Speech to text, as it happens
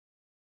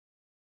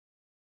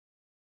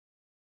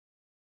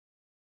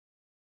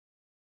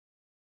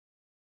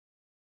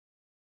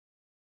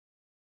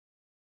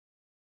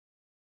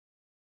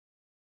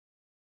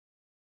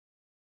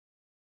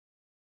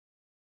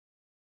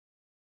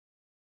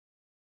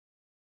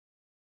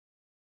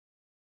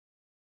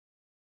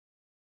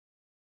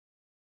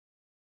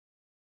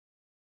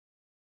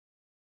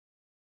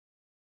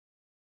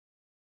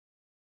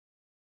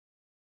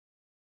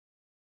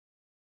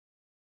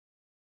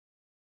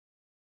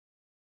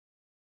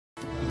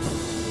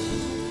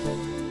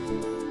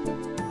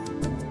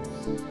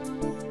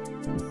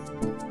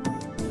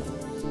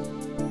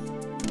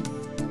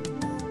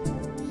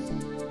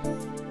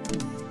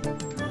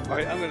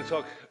right, I'm going to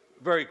talk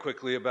very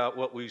quickly about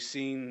what we've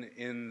seen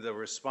in the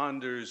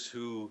responders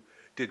who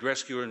did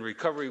rescue and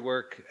recovery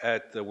work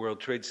at the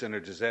World Trade Center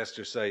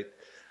disaster site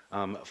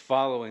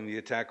following the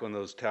attack on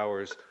those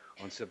towers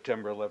on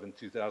September 11,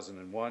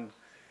 2001.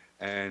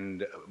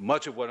 And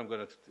much of what I'm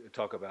going to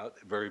talk about,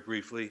 very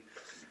briefly,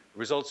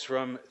 results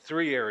from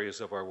three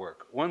areas of our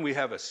work. One, we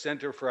have a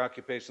Center for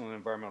Occupational and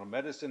Environmental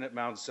Medicine at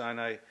Mount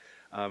Sinai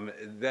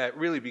that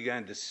really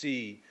began to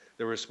see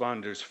the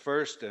responders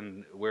first,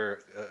 and where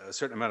a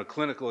certain amount of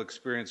clinical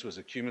experience was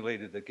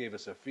accumulated that gave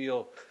us a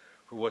feel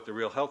for what the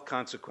real health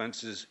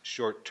consequences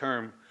short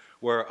term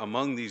were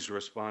among these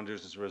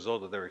responders as a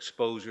result of their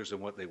exposures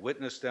and what they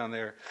witnessed down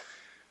there.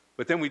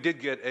 But then we did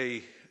get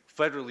a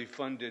federally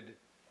funded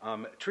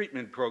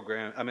treatment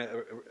program,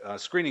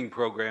 screening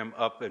program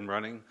up and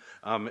running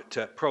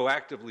to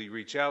proactively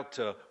reach out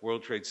to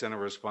World Trade Center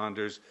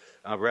responders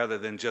rather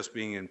than just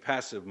being in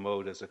passive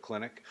mode as a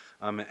clinic.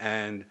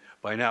 And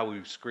by now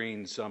we've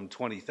screened some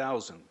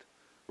 20,000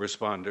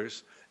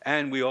 responders.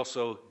 And we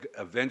also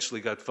eventually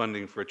got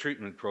funding for a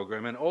treatment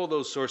program. And all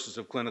those sources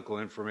of clinical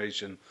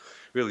information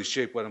really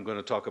shape what I'm going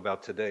to talk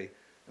about today.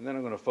 And then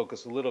I'm going to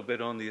focus a little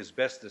bit on the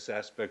asbestos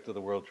aspect of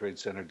the World Trade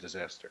Center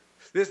disaster.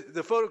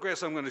 The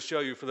photographs I'm going to show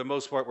you, for the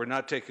most part, were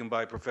not taken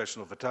by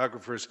professional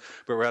photographers,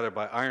 but rather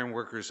by iron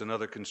workers and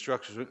other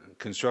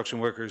construction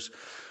workers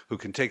who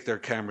can take their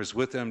cameras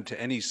with them to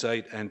any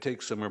site and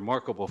take some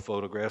remarkable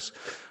photographs.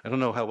 I don't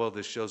know how well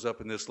this shows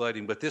up in this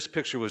lighting, but this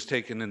picture was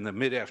taken in the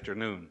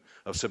mid-afternoon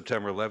of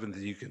September 11th,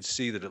 and you can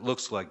see that it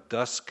looks like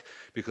dusk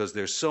because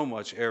there's so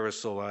much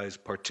aerosolized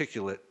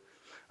particulate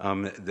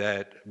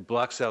that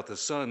blocks out the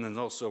sun and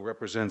also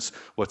represents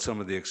what some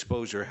of the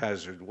exposure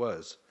hazard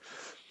was.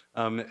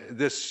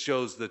 This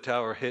shows the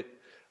tower hit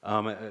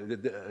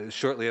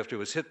shortly after it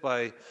was hit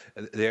by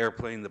the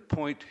airplane. The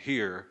point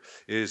here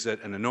is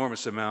that an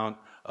enormous amount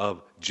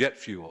of jet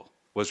fuel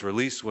was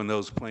released when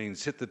those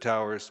planes hit the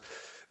towers.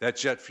 That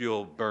jet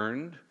fuel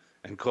burned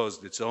and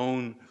caused its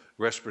own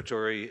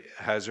respiratory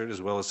hazard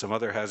as well as some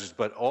other hazards,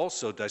 but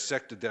also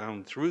dissected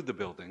down through the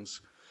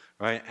buildings,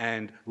 right,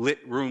 and lit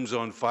rooms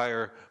on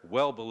fire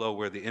well below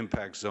where the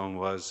impact zone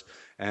was.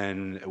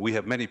 And we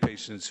have many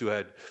patients who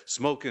had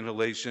smoke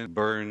inhalation,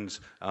 burns,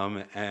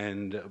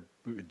 and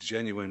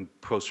genuine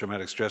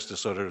post-traumatic stress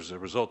disorder as a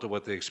result of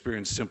what they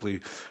experienced simply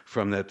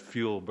from that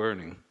fuel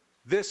burning.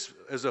 This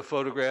is a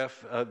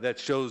photograph that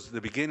shows the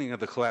beginning of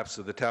the collapse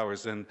of the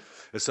towers, and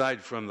aside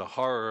from the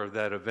horror of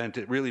that event,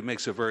 it really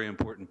makes a very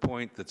important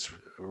point that's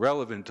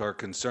relevant to our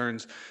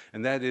concerns,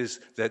 and that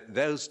is that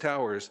those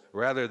towers,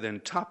 rather than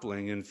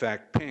toppling, in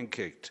fact,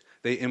 pancaked.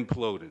 They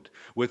imploded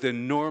with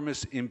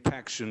enormous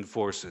impaction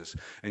forces.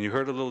 And you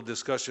heard a little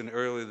discussion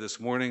earlier this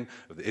morning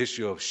of the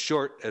issue of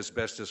short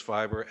asbestos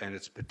fiber and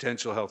its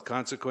potential health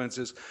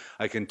consequences.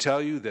 I can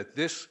tell you that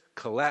this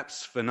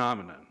collapse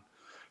phenomenon,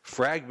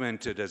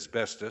 fragmented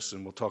asbestos,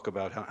 and we'll talk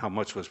about how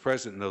much was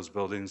present in those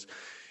buildings,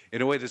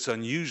 in a way that's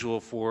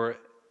unusual for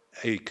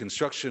a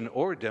construction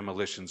or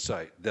demolition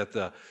site.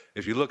 That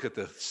if you look at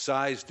the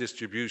size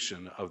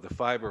distribution of the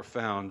fiber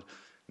found,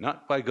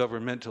 not by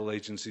governmental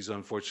agencies,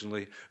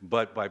 unfortunately,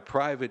 but by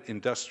private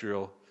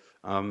industrial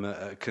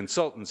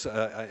consultants,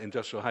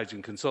 industrial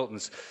hygiene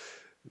consultants,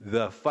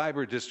 the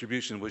fiber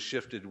distribution was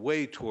shifted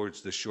way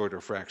towards the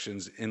shorter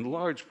fractions, in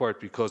large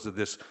part because of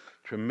this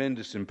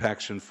tremendous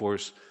impaction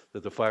force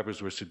that the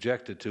fibers were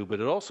subjected to, but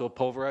it also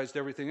pulverized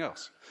everything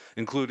else,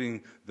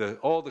 including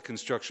all the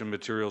construction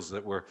materials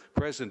that were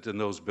present in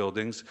those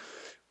buildings.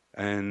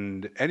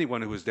 And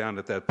anyone who was down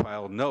at that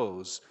pile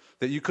knows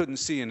that you couldn't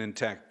see an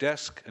intact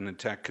desk, an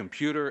intact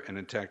computer, an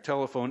intact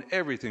telephone.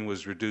 Everything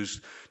was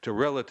reduced to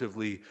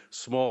relatively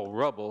small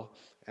rubble.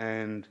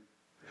 And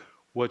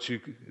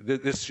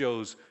this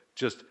shows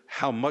just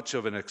how much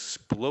of an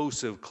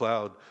explosive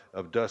cloud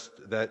of dust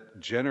that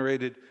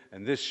generated,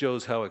 and this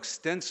shows how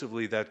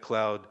extensively that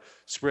cloud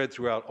spread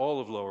throughout all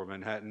of Lower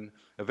Manhattan,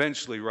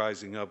 eventually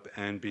rising up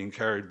and being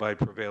carried by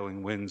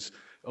prevailing winds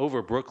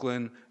over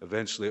Brooklyn,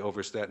 eventually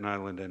over Staten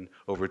Island, and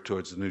over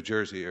towards the New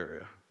Jersey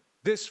area.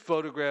 This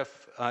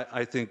photograph,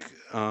 I think,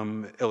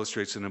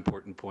 illustrates an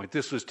important point.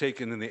 This was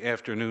taken in the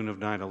afternoon of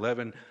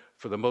 9/11.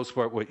 For the most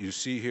part, what you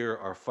see here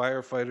are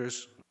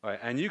firefighters. Right,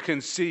 and you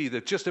can see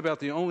that just about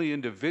the only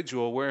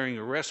individual wearing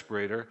a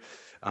respirator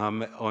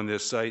on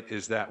this site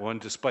is that one,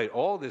 despite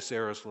all this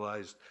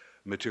aerosolized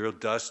material,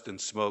 dust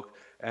and smoke,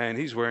 and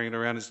he's wearing it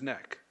around his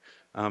neck.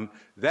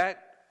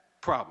 That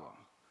problem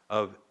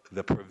of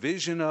the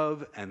provision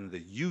of and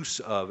the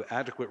use of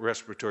adequate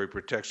respiratory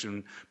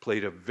protection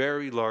played a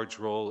very large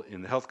role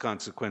in the health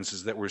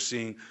consequences that we're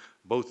seeing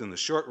both in the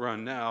short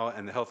run now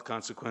and the health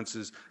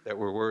consequences that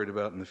we're worried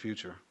about in the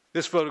future.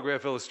 This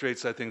photograph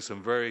illustrates, I think,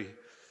 some very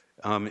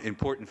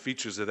important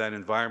features of that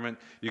environment.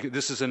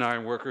 This is an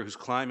iron worker who's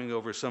climbing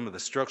over some of the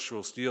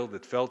structural steel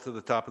that fell to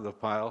the top of the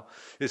pile.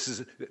 This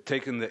is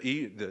taken the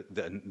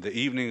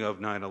evening of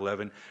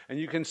 9/11, and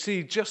you can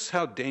see just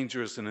how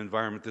dangerous an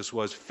environment this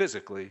was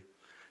physically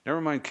Never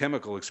mind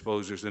chemical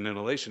exposures and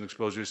inhalation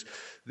exposures.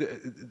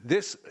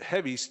 This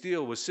heavy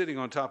steel was sitting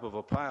on top of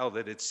a pile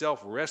that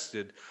itself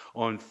rested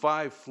on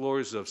 5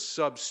 floors of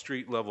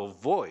sub-street level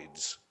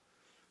voids,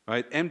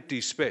 right? Empty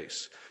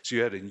space. So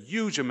you had a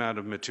huge amount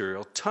of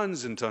material,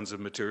 tons and tons of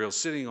material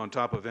sitting on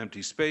top of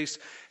empty space.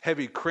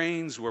 Heavy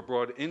cranes were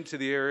brought into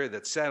the area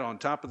that sat on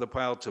top of the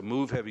pile to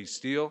move heavy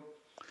steel.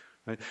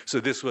 Right? So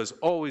this was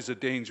always a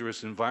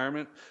dangerous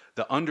environment.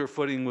 The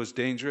underfooting was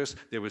dangerous.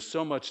 There was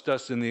so much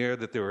dust in the air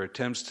that there were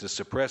attempts to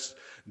suppress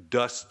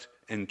dust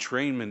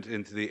entrainment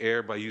into the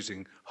air by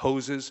using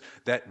hoses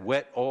that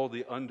wet all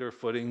the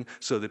underfooting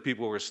so that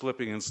people were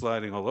slipping and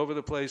sliding all over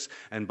the place.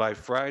 And by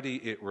Friday,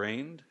 it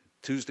rained.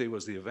 Tuesday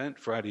was the event.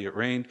 Friday it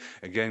rained,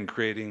 again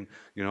creating,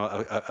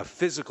 a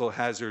physical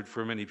hazard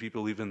for many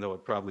people, even though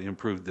it probably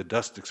improved the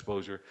dust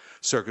exposure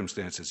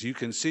circumstances. You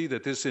can see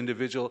that this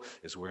individual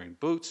is wearing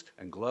boots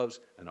and gloves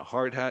and a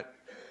hard hat,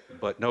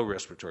 but no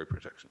respiratory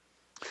protection.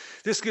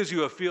 This gives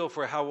you a feel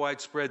for how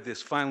widespread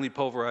this finely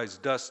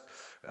pulverized dust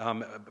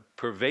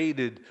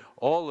pervaded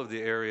all of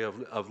the area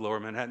of Lower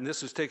Manhattan.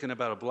 This was taken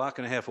about a block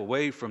and a half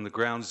away from the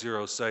ground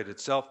zero site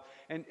itself,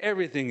 and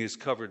everything is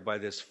covered by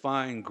this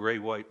fine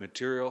gray-white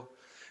material.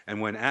 And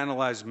when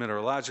analyzed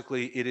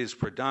mineralogically, it is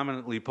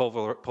predominantly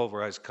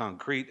pulverized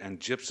concrete and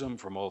gypsum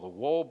from all the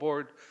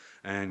wallboard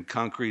and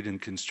concrete and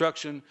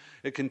construction.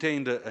 It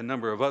contained a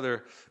number of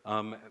other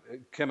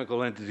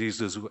chemical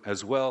entities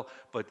as well,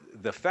 but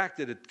the fact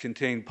that it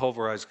contained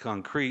pulverized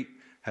concrete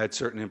had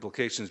certain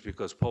implications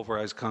because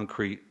pulverized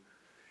concrete,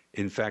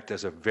 in fact,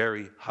 has a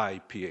very high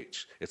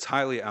pH. It's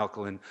highly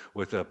alkaline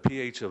with a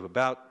pH of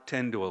about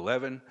 10 to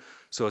 11.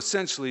 So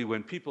essentially,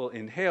 when people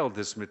inhaled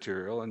this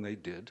material, and they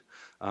did,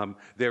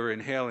 they were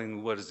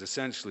inhaling what is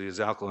essentially as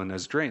alkaline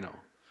as Drano,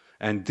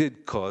 and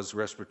did cause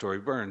respiratory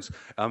burns.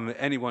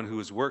 Anyone who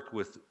has worked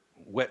with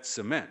wet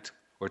cement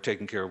or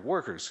taking care of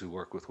workers who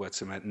work with wet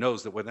cement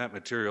knows that when that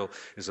material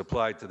is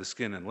applied to the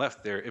skin and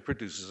left there, it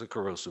produces a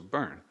corrosive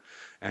burn.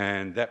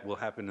 And that will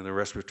happen in the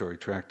respiratory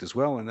tract as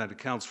well, and that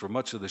accounts for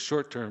much of the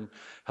short-term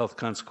health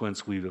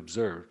consequence we've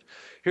observed.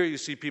 Here you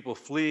see people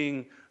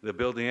fleeing the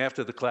building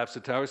after the collapse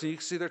of towers, and you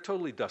can see they're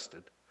totally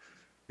dusted.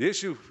 The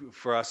issue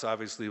for us,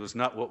 obviously, was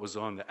not what was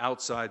on the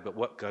outside, but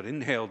what got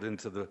inhaled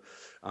into the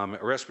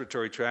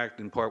respiratory tract,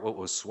 in part what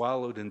was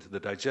swallowed into the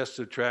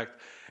digestive tract.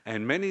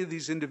 And many of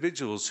these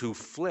individuals who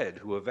fled,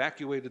 who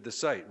evacuated the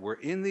site, were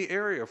in the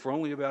area for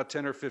only about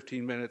 10 or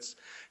 15 minutes,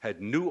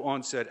 had new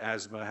onset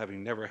asthma,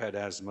 having never had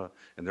asthma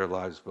in their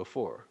lives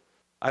before.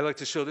 I like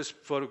to show this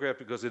photograph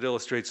because it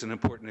illustrates an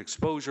important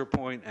exposure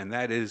point, and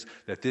that is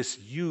that this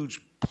huge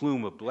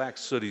plume of black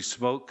sooty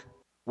smoke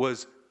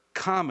was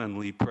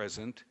commonly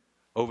present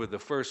over the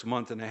first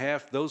month and a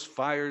half. Those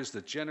fires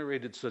that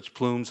generated such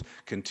plumes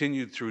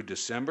continued through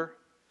December.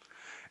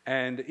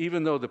 And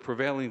even though the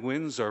prevailing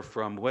winds are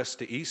from west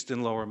to east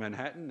in Lower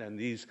Manhattan, and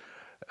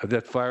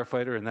that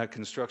firefighter and that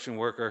construction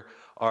worker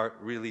are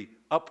really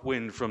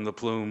upwind from the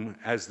plume,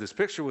 as this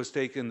picture was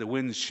taken, the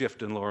winds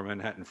shift in Lower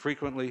Manhattan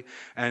frequently.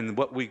 And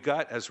what we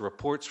got as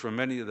reports from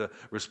many of the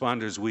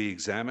responders we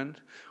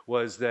examined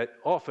was that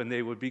often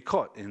they would be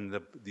caught in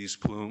these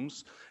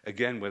plumes,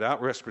 again,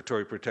 without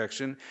respiratory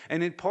protection.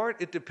 And in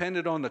part, it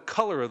depended on the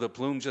color of the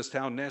plume, just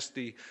how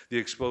nasty the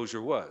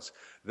exposure was.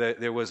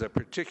 There was a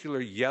particular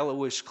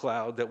yellowish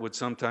cloud that would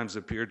sometimes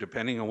appear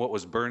depending on what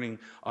was burning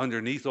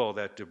underneath all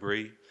that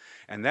debris.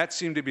 And that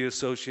seemed to be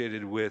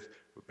associated with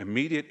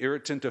immediate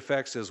irritant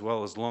effects as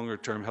well as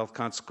longer-term health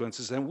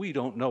consequences, and we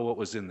don't know what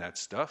was in that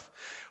stuff,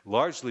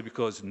 largely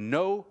because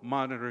no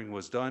monitoring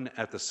was done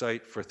at the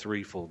site for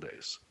 3 full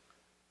days,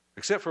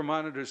 except for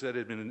monitors that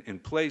had been in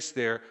place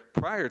there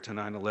prior to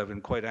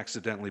 9/11, quite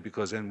accidentally,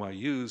 because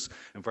NYU's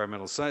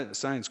Environmental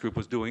Science Group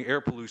was doing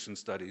air pollution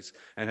studies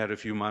and had a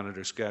few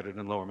monitors scattered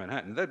in Lower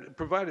Manhattan. That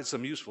provided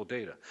some useful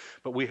data,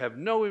 but we have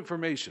no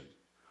information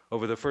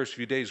over the first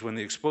few days when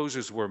the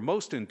exposures were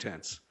most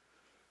intense,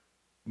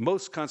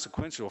 most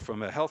consequential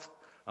from a health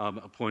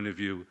point of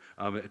view,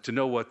 to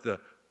know what the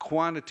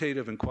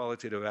quantitative and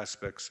qualitative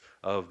aspects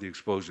of the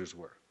exposures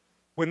were.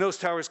 When those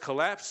towers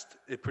collapsed,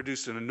 it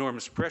produced an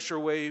enormous pressure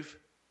wave.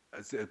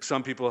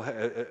 Some people,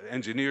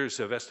 engineers,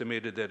 have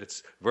estimated that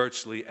it's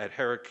virtually at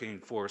hurricane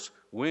force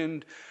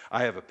wind.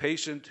 I have a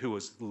patient who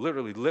was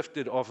literally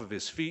lifted off of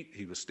his feet.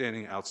 He was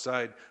standing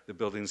outside the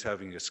buildings,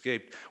 having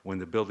escaped when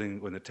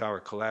the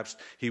tower collapsed.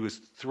 He was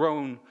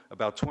thrown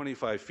about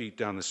 25 feet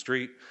down the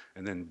street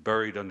and then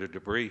buried under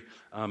debris.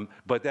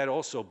 But that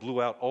also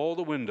blew out all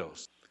the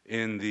windows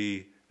in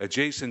the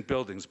adjacent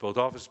buildings, both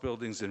office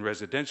buildings and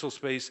residential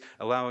space,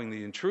 allowing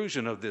the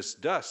intrusion of this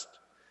dust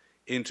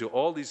into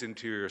all these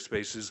interior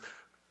spaces,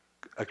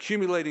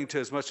 accumulating to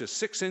as much as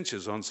 6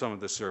 inches on some of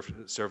the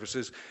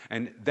surfaces.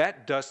 And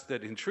that dust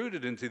that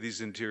intruded into these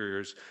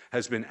interiors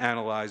has been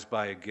analyzed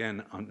by,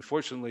 again,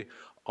 unfortunately,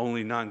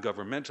 only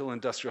non-governmental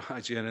industrial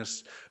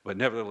hygienists, but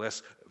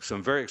nevertheless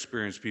some very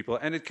experienced people.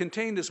 And it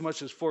contained as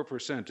much as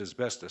 4%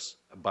 asbestos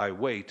by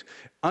weight,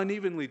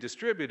 unevenly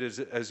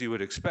distributed as you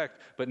would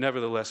expect, but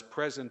nevertheless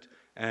present.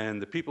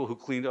 And the people who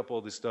cleaned up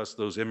all this dust,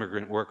 those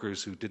immigrant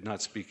workers who did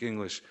not speak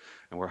English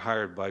and were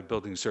hired by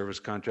building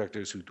service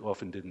contractors who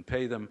often didn't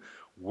pay them,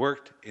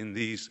 worked in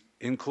these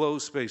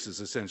enclosed spaces,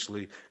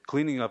 essentially,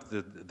 cleaning up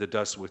the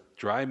dust with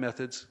dry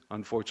methods,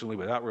 unfortunately,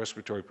 without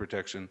respiratory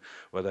protection,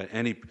 without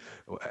any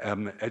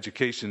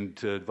education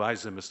to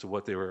advise them as to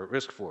what they were at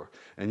risk for.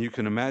 And you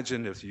can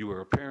imagine if you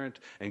were a parent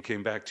and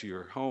came back to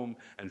your home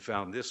and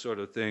found this sort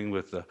of thing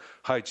with the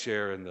high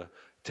chair and the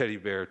teddy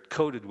bear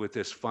coated with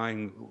this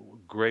fine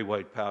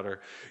gray-white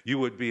powder, you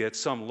would be at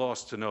some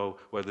loss to know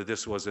whether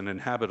this was an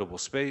inhabitable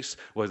space,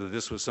 whether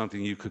this was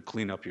something you could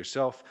clean up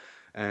yourself,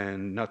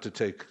 and not to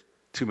take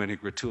too many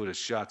gratuitous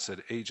shots at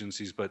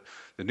agencies, but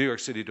the New York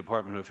City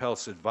Department of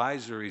Health's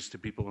advisories to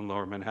people in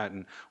Lower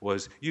Manhattan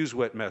was use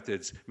wet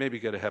methods, maybe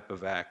get a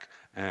HEPA-vac,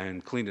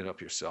 and clean it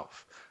up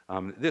yourself.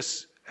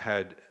 This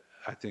had,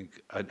 I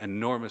think, an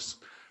enormous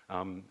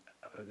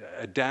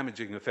a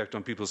damaging effect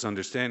on people's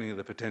understanding of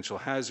the potential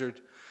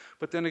hazard.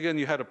 But then again,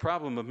 you had a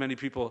problem of many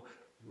people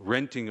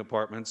renting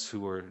apartments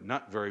who were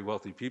not very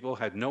wealthy people,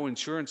 had no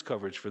insurance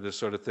coverage for this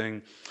sort of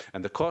thing,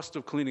 and the cost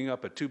of cleaning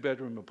up a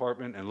two-bedroom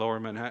apartment in Lower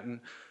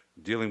Manhattan,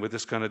 dealing with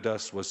this kind of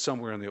dust, was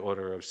somewhere in the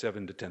order of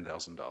 $7,000 to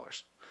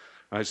 $10,000.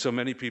 Right, so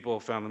many people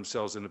found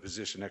themselves in a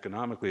position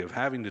economically of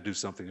having to do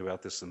something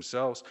about this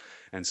themselves,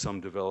 and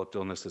some developed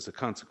illness as a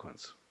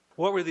consequence.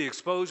 What were the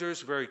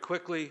exposures? Very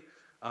quickly,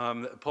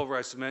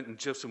 pulverized cement and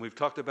gypsum. We've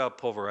talked about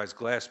pulverized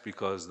glass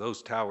because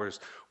those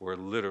towers were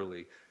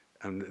literally,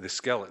 and the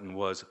skeleton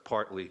was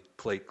partly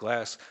plate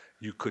glass.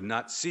 You could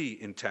not see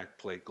intact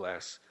plate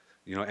glass,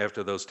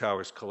 after those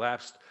towers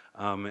collapsed.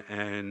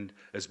 And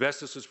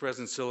asbestos was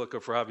present, silica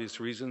for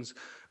obvious reasons.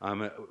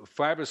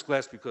 Fibrous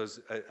glass because,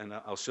 and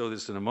I'll show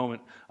this in a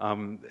moment,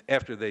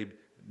 after they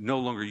no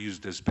longer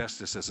used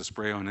asbestos as a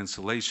spray-on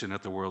insulation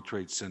at the World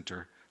Trade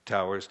Center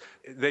towers,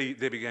 they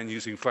began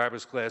using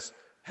fibrous glass.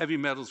 Heavy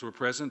metals were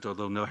present,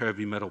 although no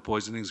heavy metal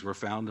poisonings were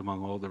found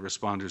among all the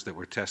responders that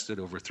were tested,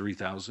 over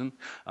 3,000.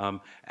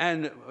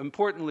 And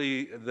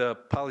importantly, the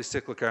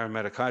polycyclic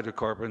aromatic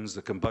hydrocarbons,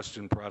 the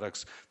combustion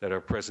products that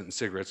are present in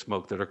cigarette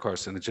smoke that are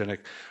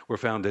carcinogenic, were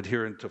found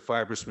adherent to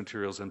fibrous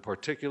materials and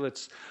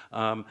particulates.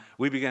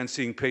 We began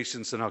seeing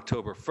patients on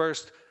October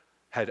 1st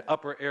had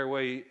upper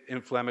airway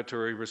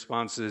inflammatory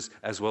responses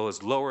as well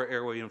as lower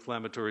airway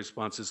inflammatory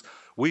responses,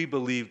 we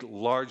believed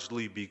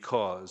largely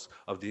because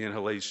of the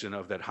inhalation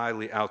of that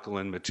highly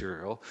alkaline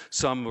material.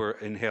 Some were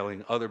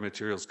inhaling other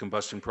materials,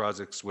 combustion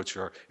products, which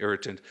are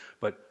irritant,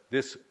 but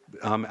this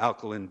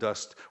alkaline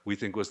dust, we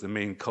think, was the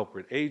main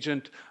culprit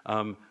agent.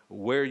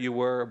 Where you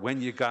were, when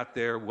you got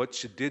there,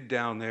 what you did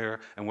down there,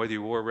 and whether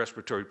you wore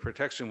respiratory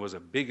protection was a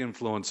big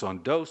influence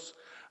on dose.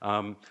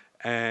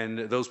 And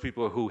those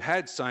people who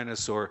had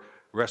sinus or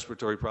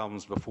respiratory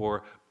problems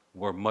before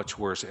were much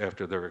worse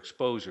after their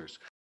exposures.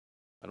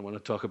 I don't want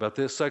to talk about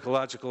this.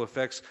 Psychological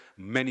effects.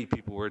 Many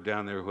people were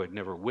down there who had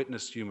never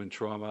witnessed human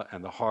trauma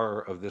and the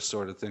horror of this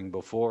sort of thing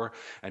before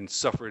and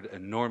suffered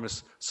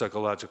enormous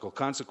psychological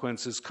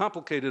consequences,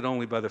 complicated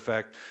only by the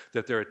fact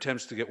that their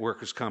attempts to get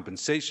workers'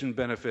 compensation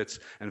benefits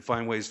and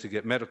find ways to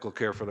get medical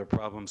care for their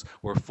problems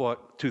were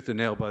fought tooth and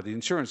nail by the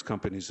insurance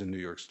companies in New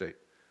York State.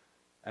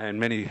 And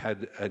many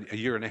had a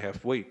year and a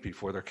half wait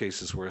before their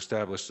cases were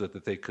established so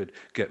that they could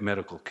get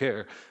medical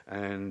care,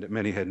 and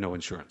many had no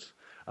insurance.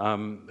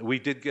 We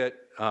did get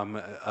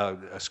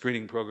a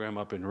screening program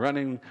up and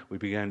running. We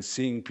began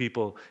seeing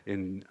people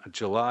in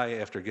July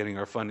after getting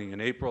our funding in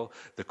April.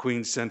 The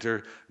Queens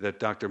Center that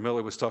Dr.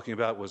 Miller was talking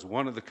about was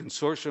one of the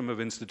consortium of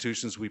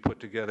institutions we put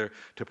together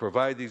to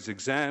provide these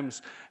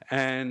exams,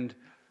 and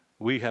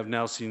we have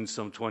now seen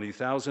some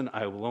 20,000.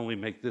 I will only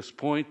make this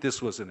point.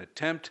 This was an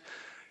attempt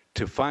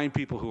to find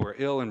people who are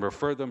ill and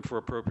refer them for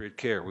appropriate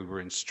care. We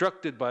were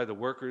instructed by the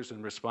workers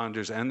and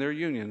responders and their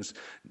unions,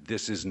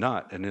 this is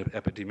not an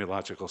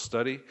epidemiological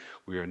study.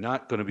 We are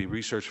not going to be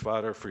research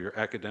fodder for your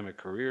academic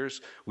careers.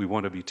 We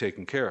want to be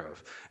taken care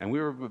of. And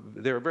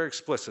they were very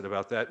explicit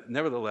about that.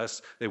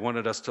 Nevertheless, they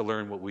wanted us to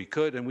learn what we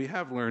could, and we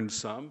have learned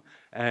some.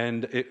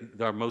 And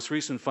our most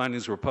recent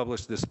findings were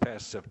published this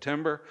past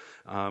September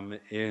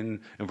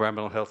in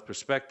Environmental Health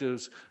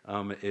Perspectives.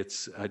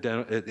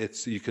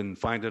 You can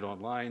find it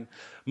online.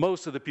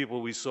 Most of the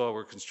people we saw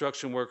were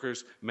construction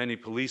workers, many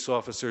police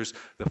officers.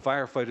 The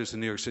firefighters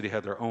in New York City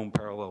had their own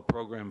parallel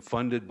program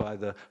funded by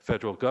the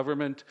federal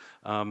government.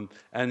 And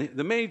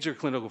the major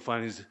clinical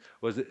findings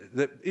was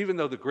that even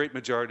though the great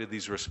majority of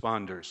these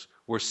responders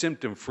were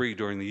symptom-free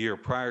during the year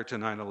prior to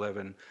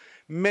 9/11,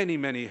 many,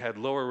 many had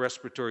lower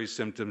respiratory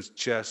symptoms,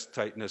 chest,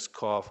 tightness,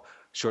 cough,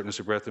 shortness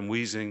of breath, and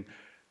wheezing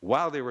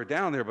while they were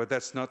down there, but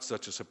that's not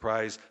such a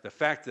surprise. The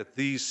fact that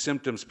these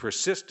symptoms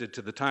persisted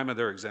to the time of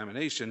their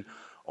examination,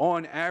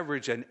 on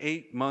average, an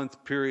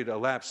 8-month period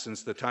elapsed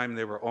since the time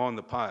they were on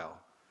the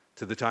pile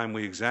to the time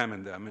we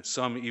examined them,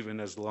 some even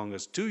as long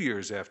as 2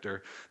 years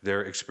after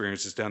their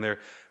experiences down there.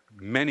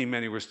 Many,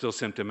 many were still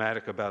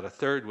symptomatic, about a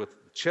third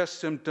with chest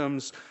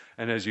symptoms.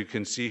 And as you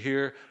can see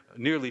here,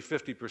 nearly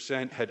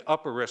 50% had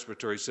upper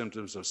respiratory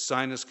symptoms of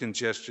sinus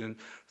congestion,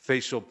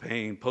 facial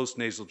pain,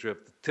 postnasal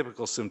drip, the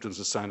typical symptoms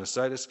of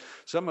sinusitis.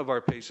 Some of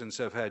our patients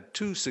have had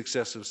 2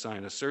 successive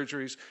sinus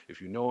surgeries.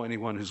 If you know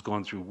anyone who's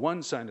gone through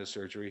 1 sinus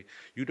surgery,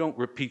 you don't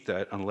repeat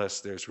that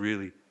unless there's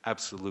really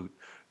absolute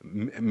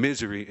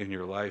misery in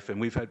your life. And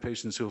we've had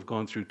patients who have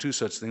gone through 2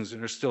 such things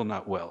and are still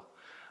not well.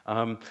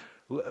 I'm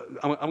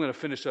going to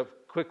finish up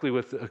quickly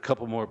with a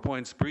couple more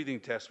points. Breathing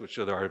tests, which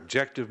are our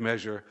objective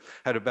measure,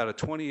 had about a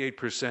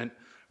 28%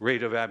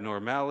 rate of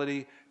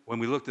abnormality. When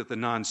we looked at the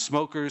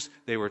non-smokers,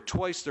 they were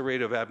twice the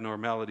rate of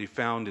abnormality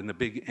found in the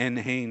big N.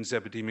 Haynes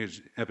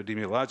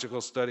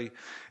epidemiological study.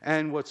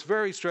 And what's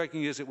very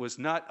striking is it was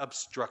not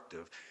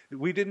obstructive.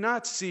 We did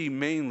not see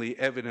mainly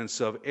evidence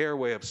of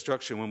airway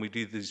obstruction when we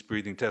did these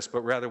breathing tests,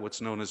 but rather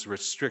what's known as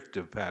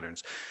restrictive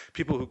patterns.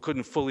 People who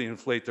couldn't fully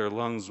inflate their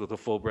lungs with a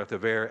full breath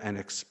of air and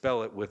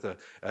expel it with a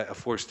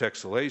forced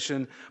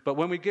exhalation. But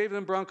when we gave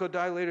them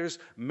bronchodilators,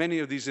 many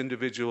of these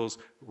individuals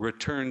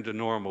returned to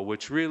normal,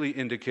 which really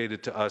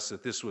indicated to us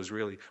that this was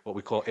really what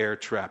we call air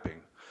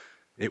trapping.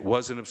 It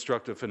was an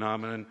obstructive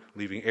phenomenon,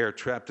 leaving air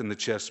trapped in the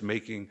chest,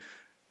 making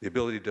the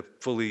ability to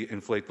fully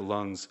inflate the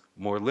lungs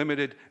more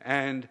limited.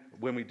 And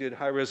when we did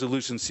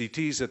high-resolution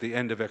CTs at the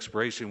end of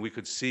expiration, we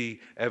could see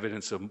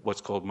evidence of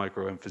what's called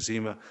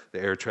microemphysema,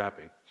 the air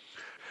trapping.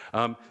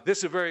 This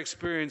is a very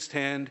experienced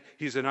hand.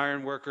 He's an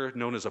iron worker,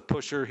 known as a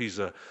pusher. He's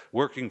a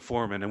working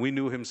foreman, and we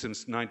knew him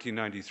since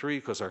 1993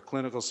 because our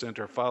clinical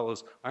center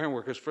follows iron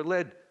workers for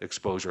lead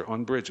exposure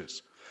on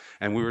bridges.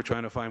 And we were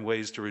trying to find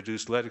ways to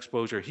reduce lead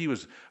exposure. He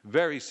was a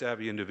very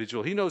savvy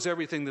individual. He knows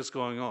everything that's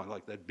going on,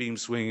 like that beam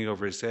swinging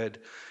over his head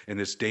in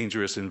this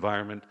dangerous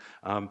environment.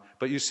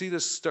 But you see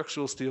this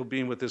structural steel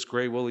beam with this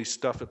gray woolly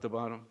stuff at the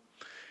bottom?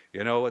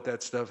 You know what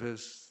that stuff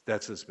is?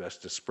 That's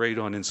asbestos sprayed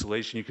on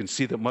insulation. You can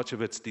see that much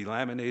of it's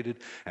delaminated,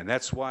 and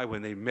that's why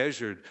when they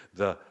measured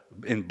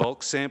in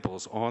bulk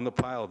samples on the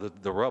pile,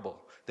 the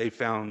rubble, they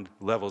found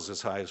levels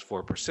as high as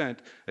 4%,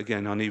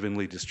 again,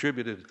 unevenly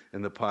distributed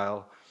in the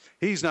pile.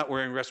 He's not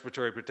wearing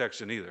respiratory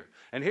protection either.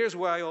 And here's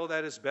why all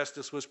that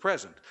asbestos was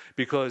present,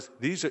 because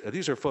these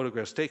are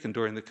photographs taken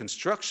during the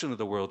construction of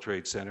the World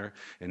Trade Center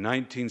in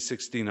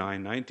 1969,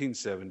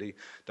 1970.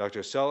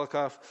 Dr.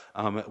 Selikoff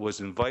was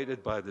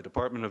invited by the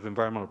Department of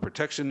Environmental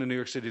Protection in New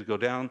York City to go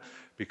down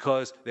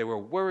because they were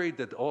worried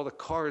that all the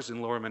cars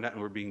in Lower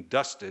Manhattan were being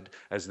dusted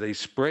as they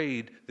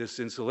sprayed this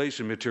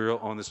insulation material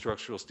on the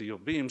structural steel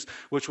beams,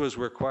 which was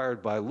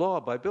required by law,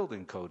 by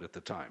building code at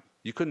the time.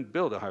 You couldn't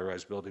build a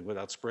high-rise building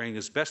without spraying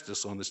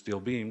asbestos on the steel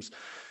beams.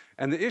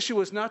 And the issue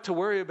was not to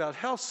worry about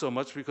health so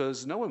much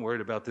because no one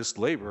worried about this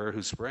laborer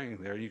who's spraying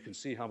there. You can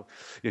see how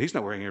he's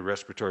not wearing any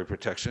respiratory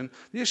protection.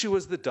 The issue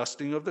was the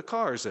dusting of the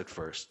cars at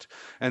first.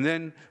 And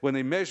then when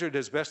they measured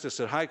asbestos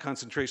at high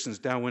concentrations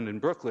downwind in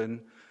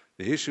Brooklyn,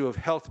 the issue of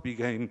health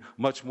became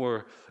much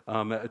more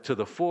to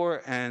the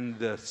fore, and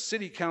the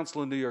City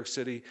Council in New York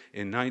City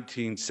in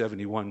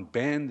 1971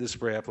 banned the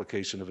spray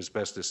application of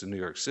asbestos in New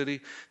York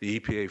City. The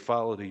EPA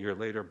followed a year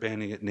later,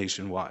 banning it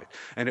nationwide.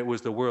 And it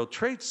was the World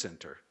Trade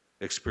Center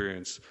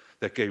experience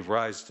that gave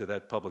rise to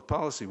that public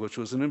policy, which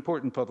was an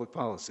important public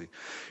policy.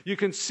 You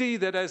can see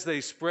that as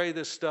they spray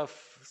this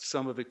stuff,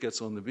 some of it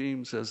gets on the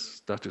beams,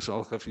 as Dr.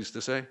 Selikoff used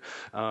to say.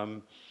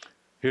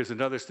 Here's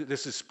another,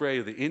 this is spray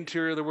of the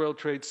interior of the World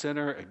Trade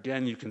Center.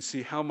 Again, you can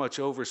see how much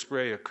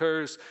overspray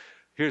occurs.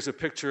 Here's a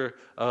picture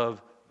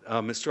of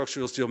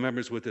structural steel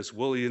members with this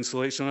woolly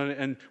insulation on it.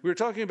 And we were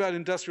talking about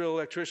industrial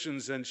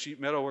electricians and sheet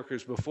metal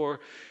workers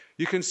before.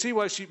 You can see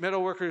why sheet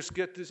metal workers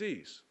get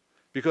disease.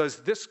 Because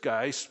this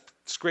guy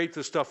scraped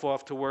the stuff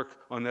off to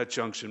work on that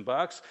junction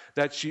box.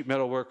 That sheet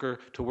metal worker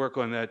to work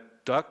on that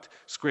duct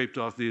scraped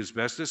off the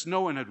asbestos.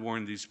 No one had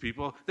warned these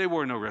people. They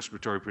wore no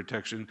respiratory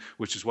protection,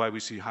 which is why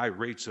we see high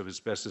rates of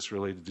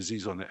asbestos-related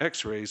disease on the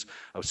x-rays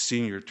of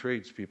senior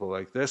tradespeople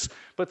like this.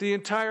 But the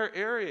entire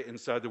area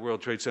inside the World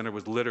Trade Center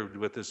was littered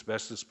with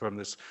asbestos from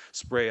this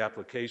spray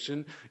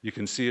application. You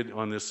can see it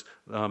on this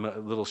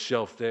little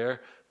shelf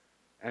there.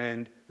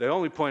 And the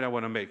only point I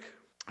want to make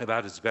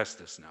about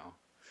asbestos now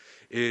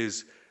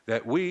is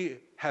that we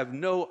have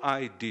no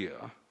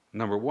idea,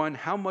 number one,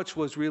 how much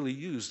was really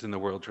used in the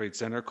World Trade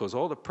Center, because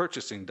all the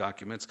purchasing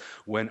documents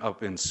went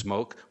up in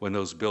smoke when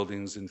those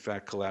buildings, in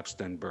fact, collapsed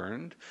and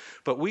burned.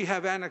 But we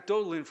have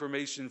anecdotal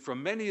information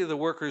from many of the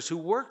workers who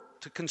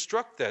worked to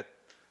construct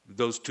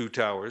those 2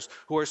 towers,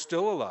 who are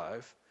still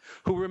alive,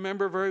 who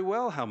remember very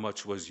well how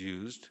much was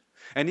used.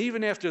 And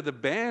even after the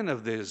ban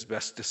of the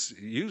asbestos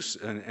use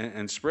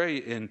and spray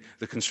in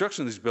the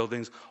construction of these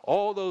buildings,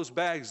 all those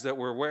bags that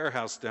were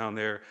warehoused down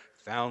there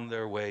found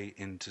their way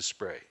into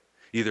spray,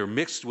 either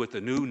mixed with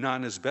the new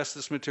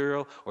non-asbestos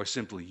material or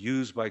simply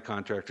used by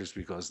contractors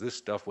because this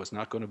stuff was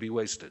not going to be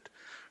wasted.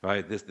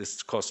 Right?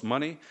 This cost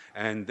money,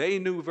 and they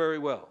knew very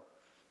well,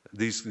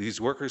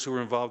 these workers who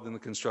were involved in the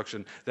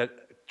construction,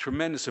 that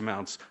tremendous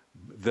amounts,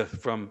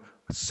 from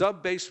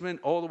sub-basement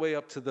all the way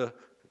up to the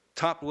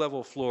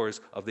top-level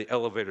floors of the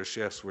elevator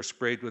shafts were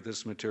sprayed with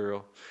this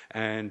material,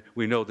 and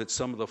we know that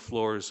some of the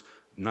floors,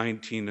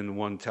 19 in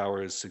one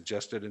tower is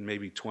suggested, and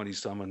maybe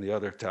 20-some in the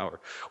other tower,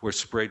 were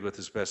sprayed with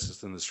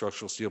asbestos in the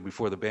structural steel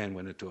before the ban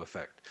went into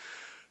effect.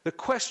 The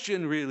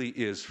question really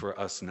is for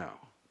us now,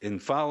 in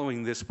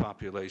following this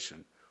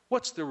population,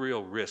 what's the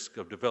real risk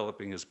of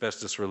developing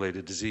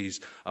asbestos-related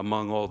disease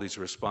among all these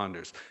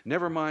responders?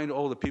 Never mind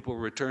all the people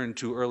returned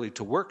too early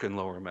to work in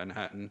Lower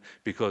Manhattan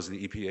because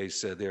the EPA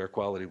said the air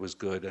quality was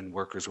good and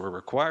workers were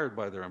required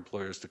by their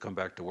employers to come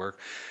back to work.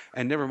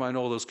 And never mind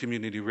all those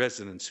community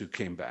residents who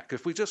came back.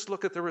 If we just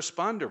look at the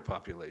responder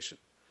population,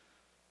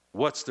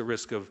 what's the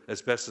risk of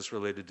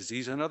asbestos-related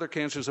disease and other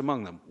cancers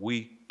among them?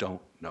 We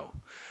don't know.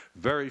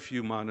 Very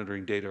few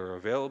monitoring data are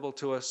available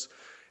to us.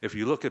 If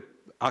you look at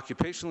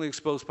occupationally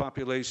exposed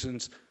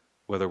populations,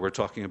 whether we're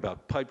talking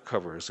about pipe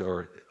covers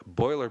or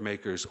boiler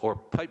makers or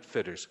pipe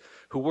fitters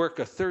who work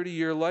a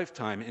 30-year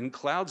lifetime in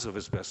clouds of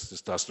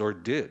asbestos dust, or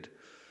did,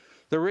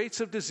 the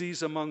rates of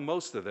disease among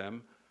most of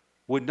them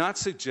would not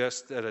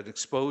suggest that an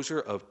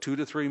exposure of 2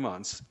 to 3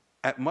 months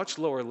at much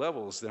lower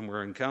levels than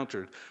were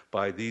encountered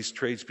by these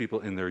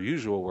tradespeople in their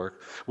usual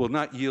work will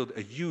not yield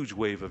a huge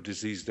wave of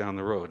disease down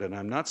the road. And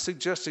I'm not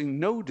suggesting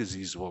no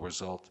disease will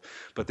result,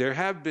 but there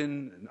have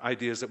been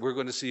ideas that we're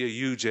going to see a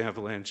huge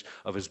avalanche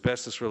of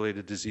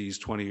asbestos-related disease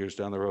 20 years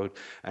down the road.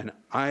 And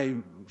I,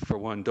 for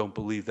one, don't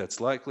believe that's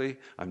likely.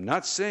 I'm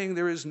not saying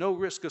there is no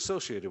risk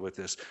associated with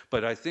this,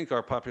 but I think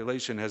our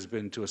population has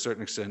been, to a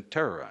certain extent,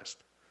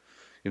 terrorized,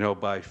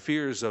 by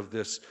fears of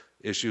this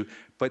issue.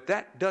 But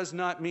that does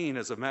not mean,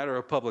 as a matter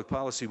of public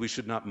policy, we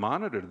should not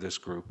monitor this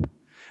group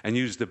and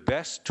use the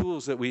best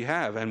tools that we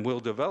have and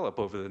will develop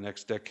over the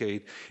next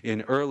decade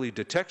in early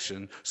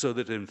detection so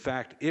that, in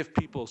fact, if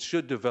people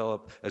should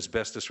develop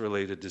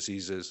asbestos-related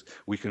diseases,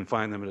 we can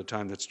find them at a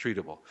time that's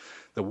treatable.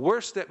 The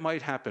worst that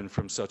might happen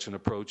from such an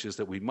approach is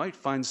that we might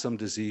find some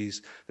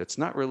disease that's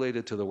not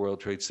related to the World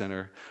Trade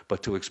Center,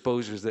 but to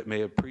exposures that may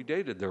have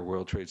predated their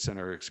World Trade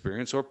Center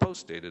experience or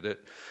postdated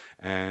it.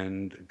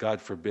 And God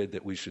forbid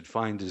that we should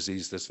find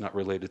disease that's not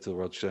related to the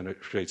World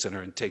Trade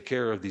Center and take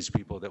care of these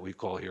people that we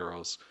call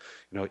heroes,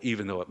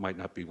 even though it might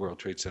not be World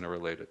Trade Center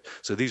related.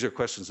 So these are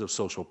questions of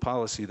social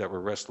policy that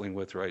we're wrestling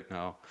with right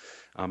now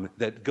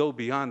that go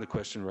beyond the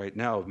question right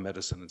now of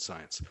medicine and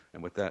science.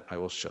 And with that, I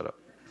will shut up.